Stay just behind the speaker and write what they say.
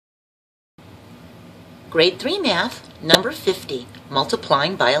Grade 3 Math, number 50,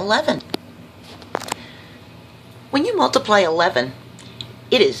 multiplying by 11. When you multiply 11,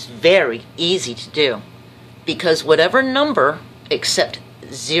 it is very easy to do because whatever number, except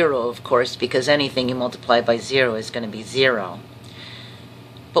 0 of course, because anything you multiply by 0 is going to be 0.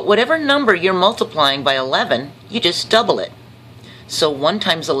 But whatever number you're multiplying by 11, you just double it. So 1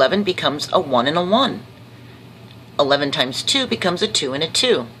 times 11 becomes a 1 and a 1. 11 times 2 becomes a 2 and a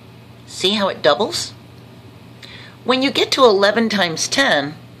 2. See how it doubles? When you get to 11 times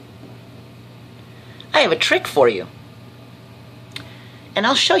 10, I have a trick for you. And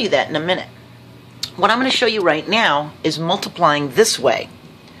I'll show you that in a minute. What I'm going to show you right now is multiplying this way.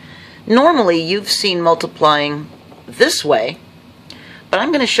 Normally you've seen multiplying this way, but I'm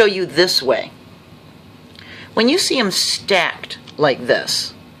going to show you this way. When you see them stacked like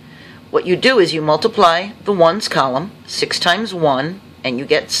this, what you do is you multiply the ones column, 6 times 1, and you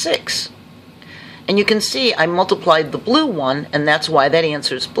get 6. And you can see I multiplied the blue one, and that's why that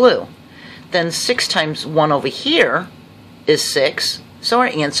answer is blue. Then 6 times 1 over here is 6, so our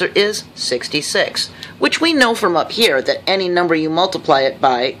answer is 66, which we know from up here that any number you multiply it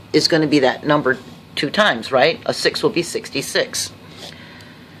by is going to be that number 2 times, right? A 6 will be 66.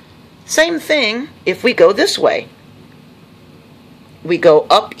 Same thing if we go this way. We go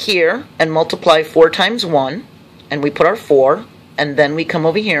up here and multiply 4 times 1, and we put our 4, and then we come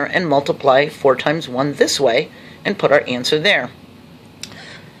over here and multiply 4 times 1 this way and put our answer there.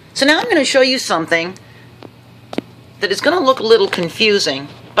 So now I'm going to show you something that is going to look a little confusing,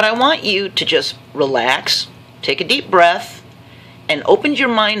 but I want you to just relax, take a deep breath, and open your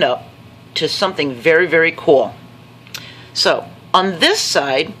mind up to something very, very cool. So on this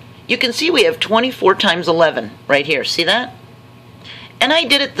side, you can see we have 24 times 11 right here. See that? And I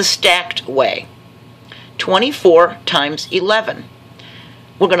did it the stacked way. 24 times 11.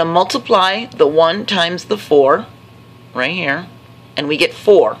 We're going to multiply the 1 times the 4 right here, and we get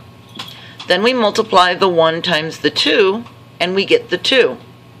 4. Then we multiply the 1 times the 2, and we get the 2.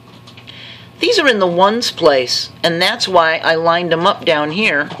 These are in the ones place, and that's why I lined them up down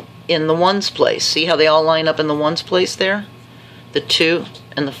here in the ones place. See how they all line up in the ones place there? The 2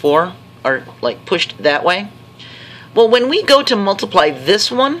 and the 4 are like pushed that way. Well, when we go to multiply this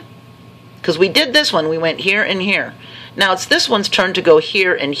one, because we did this one, we went here and here. Now it's this one's turn to go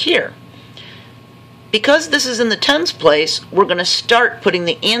here and here. Because this is in the tens place, we're going to start putting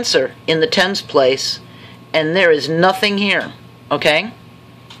the answer in the tens place, and there is nothing here, okay?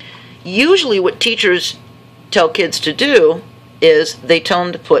 Usually what teachers tell kids to do is they tell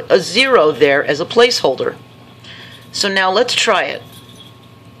them to put a 0 there as a placeholder. So now let's try it.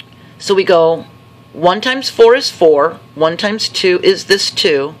 So we go 1 times 4 is 4, 1 times 2 is this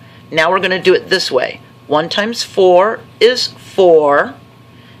 2. Now we're going to do it this way. 1 times 4 is 4,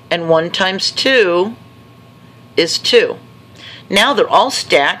 and 1 times 2 is 2. Now they're all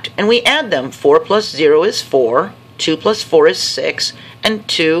stacked, and we add them. 4 plus 0 is 4, 2 plus 4 is 6, and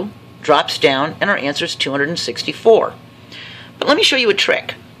 2 drops down, and our answer is 264. But let me show you a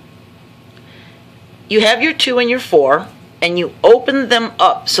trick. You have your 2 and your 4, and you open them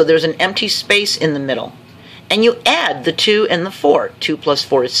up so there's an empty space in the middle. And you add the 2 and the 4. 2 plus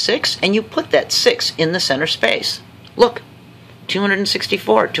 4 is 6, and you put that 6 in the center space. Look,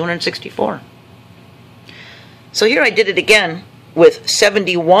 264, 264. So here I did it again with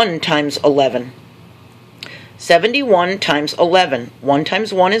 71 times 11. 71 times 11. 1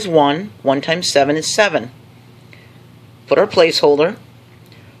 times 1 is 1. 1 times 7 is 7. Put our placeholder.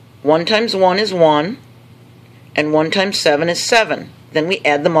 1 times 1 is 1. And 1 times 7 is 7. Then we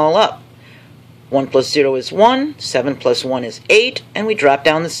add them all up. 1 plus 0 is 1, 7 plus 1 is 8, and we drop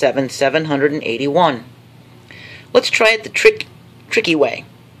down the 7, 781. Let's try it the tricky way.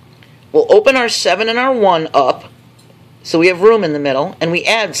 We'll open our 7 and our 1 up, so we have room in the middle, and we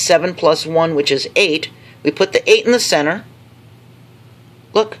add 7 plus 1, which is 8. We put the 8 in the center.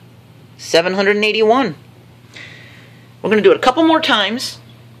 Look, 781. We're going to do it a couple more times,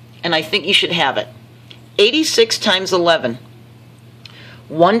 and I think you should have it. 86 times 11.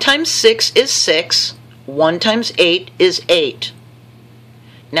 1 times 6 is 6. 1 times 8 is 8.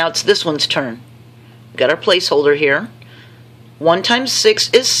 Now it's this one's turn. We've got our placeholder here. 1 times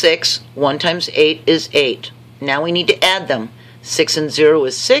 6 is 6. 1 times 8 is 8. Now we need to add them. 6 and 0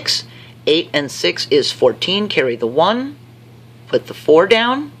 is 6. 8 and 6 is 14. Carry the 1. Put the 4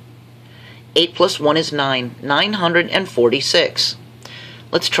 down. 8 plus 1 is 9. 946.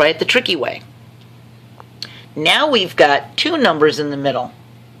 Let's try it the tricky way. Now we've got 2 numbers in the middle.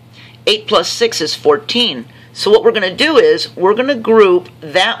 8 plus 6 is 14. So what we're going to do is we're going to group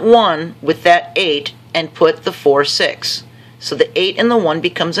that 1 with that 8 and put the 4, 6. So the 8 and the 1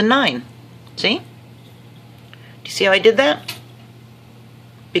 becomes a 9. See? See how I did that?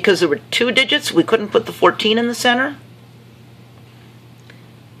 Because there were 2 digits, we couldn't put the 14 in the center.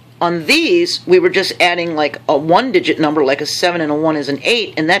 On these, we were just adding like a 1-digit number, like a 7 and a 1 is an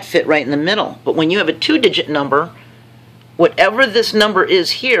 8, and that fit right in the middle. But when you have a 2-digit number, whatever this number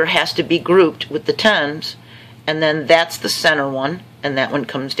is here has to be grouped with the tens, and then that's the center one, and that one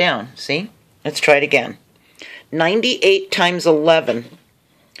comes down. See? Let's try it again. 98 times 11.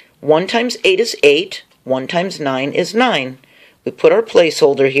 1 times 8 is 8. 1 times 9 is 9. We put our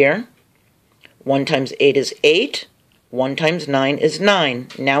placeholder here. 1 times 8 is 8. 1 times 9 is 9.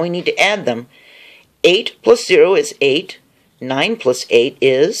 Now we need to add them. 8 plus 0 is 8. 9 plus 8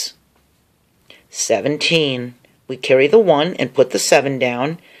 is 17. We carry the 1 and put the 7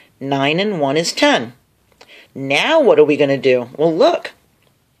 down. 9 and 1 is 10. Now what are we going to do? Well, look.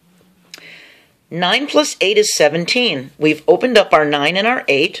 9 plus 8 is 17. We've opened up our 9 and our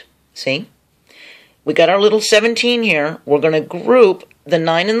 8. See? We got our little 17 here. We're going to group the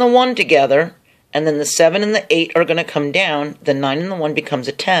 9 and the 1 together, and then the 7 and the 8 are going to come down. The 9 and the 1 becomes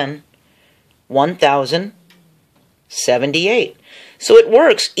a 10. 1,078. So it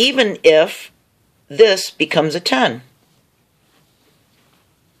works even if this becomes a 10.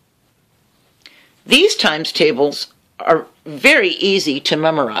 These times tables are very easy to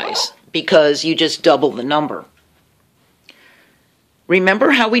memorize because you just double the number.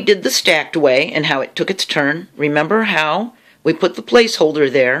 Remember how we did the stacked way and how it took its turn? Remember how we put the placeholder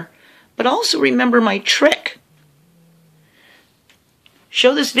there? But also remember my trick.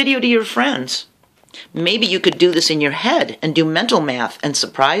 Show this video to your friends. Maybe you could do this in your head and do mental math and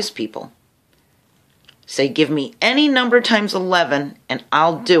surprise people. Say, give me any number times 11 and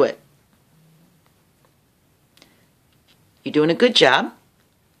I'll do it. You're doing a good job.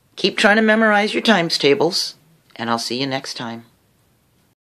 Keep trying to memorize your times tables, and I'll see you next time.